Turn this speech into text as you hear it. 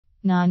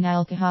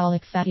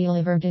Non-alcoholic fatty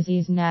liver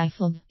disease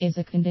 (NAFLD) is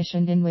a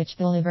condition in which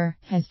the liver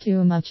has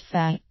too much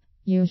fat.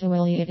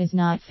 Usually it is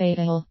not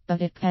fatal,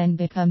 but it can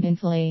become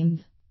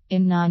inflamed.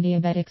 In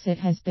non-diabetics it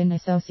has been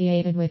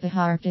associated with a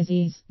heart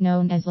disease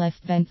known as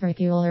left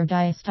ventricular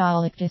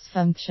diastolic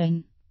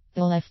dysfunction.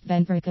 The left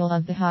ventricle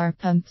of the heart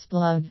pumps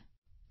blood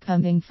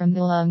coming from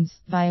the lungs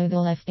via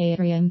the left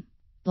atrium.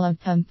 Blood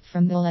pumped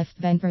from the left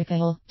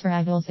ventricle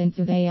travels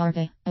into the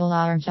aorta, a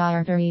large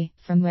artery,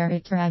 from where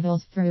it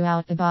travels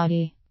throughout the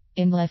body.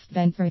 In left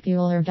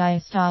ventricular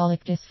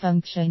diastolic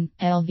dysfunction,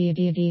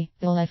 LVDD,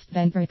 the left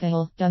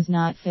ventricle does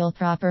not fill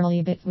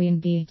properly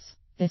between beats.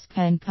 This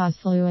can cause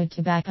fluid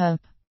to back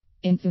up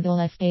into the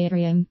left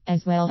atrium,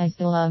 as well as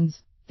the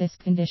lungs. This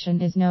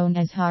condition is known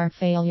as heart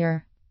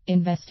failure.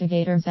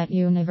 Investigators at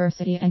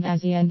University and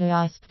Azienda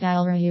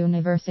Ospedale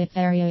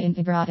Universitaria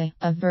Integrata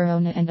of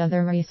Verona and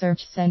other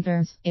research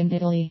centers in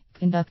Italy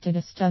conducted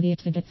a study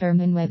to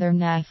determine whether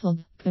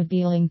NAFLD could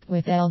be linked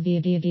with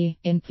LVDD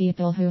in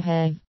people who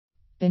have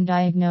been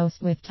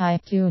diagnosed with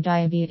type 2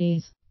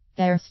 diabetes.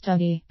 Their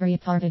study,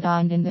 reported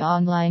on in the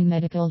online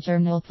medical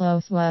journal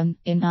PLOS ONE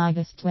in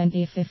August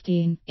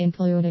 2015,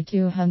 included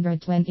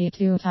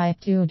 222 type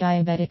 2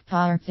 diabetic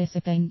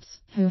participants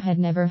who had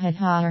never had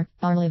heart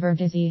or liver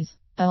disease.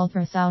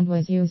 Ultrasound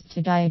was used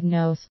to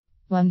diagnose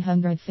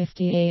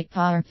 158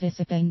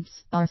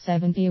 participants, or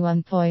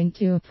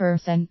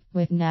 71.2%,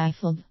 with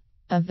NAFLD.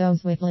 Of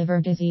those with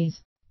liver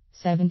disease,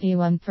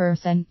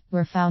 71%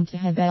 were found to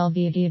have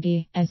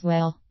LVDD as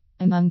well.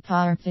 Among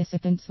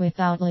participants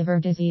without liver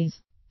disease,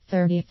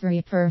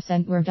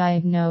 33% were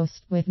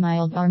diagnosed with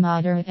mild or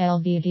moderate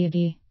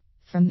LVDD.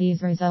 From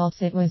these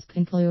results it was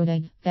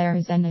concluded there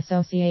is an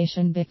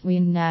association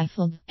between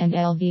NAFLD and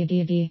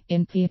LVDD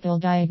in people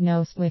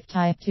diagnosed with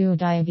type 2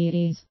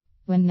 diabetes.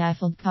 When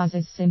NAFLD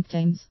causes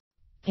symptoms,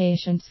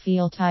 patients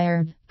feel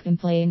tired,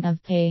 complain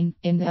of pain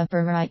in the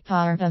upper right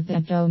part of the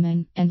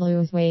abdomen, and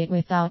lose weight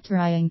without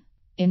trying.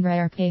 In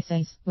rare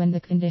cases, when the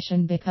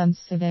condition becomes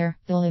severe,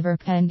 the liver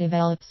can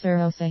develop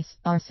cirrhosis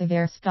or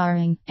severe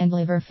scarring and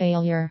liver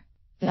failure.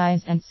 The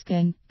eyes and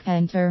skin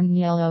can turn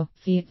yellow,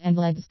 feet and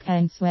legs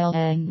can swell,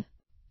 and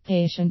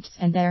patients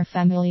and their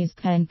families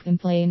can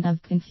complain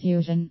of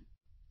confusion.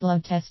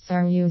 Blood tests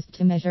are used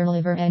to measure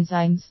liver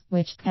enzymes,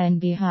 which can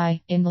be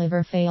high in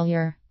liver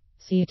failure.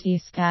 CT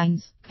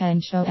scans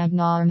can show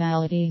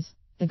abnormalities.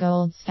 The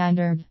gold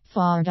standard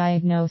for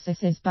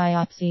diagnosis is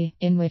biopsy,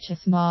 in which a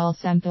small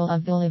sample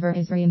of the liver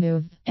is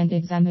removed and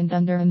examined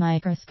under a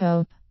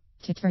microscope.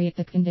 To treat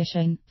the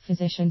condition,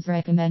 physicians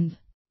recommend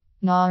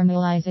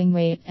normalizing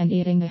weight and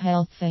eating a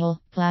healthful,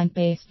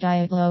 plant-based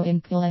diet low in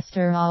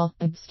cholesterol,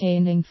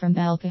 abstaining from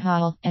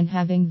alcohol, and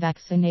having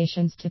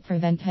vaccinations to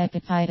prevent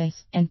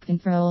hepatitis, and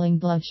controlling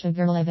blood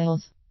sugar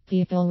levels.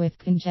 People with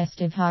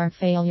congestive heart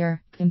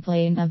failure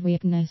complain of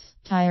weakness,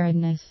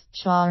 tiredness,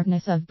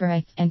 shortness of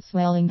breath, and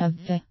swelling of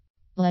the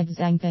legs,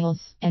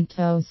 ankles, and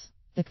toes.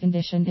 The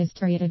condition is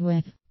treated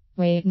with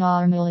weight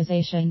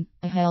normalization,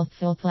 a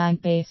healthful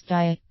plant-based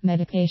diet,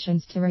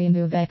 medications to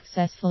remove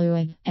excess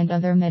fluid, and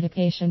other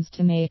medications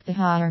to make the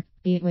heart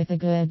beat with a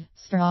good,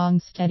 strong,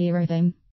 steady rhythm.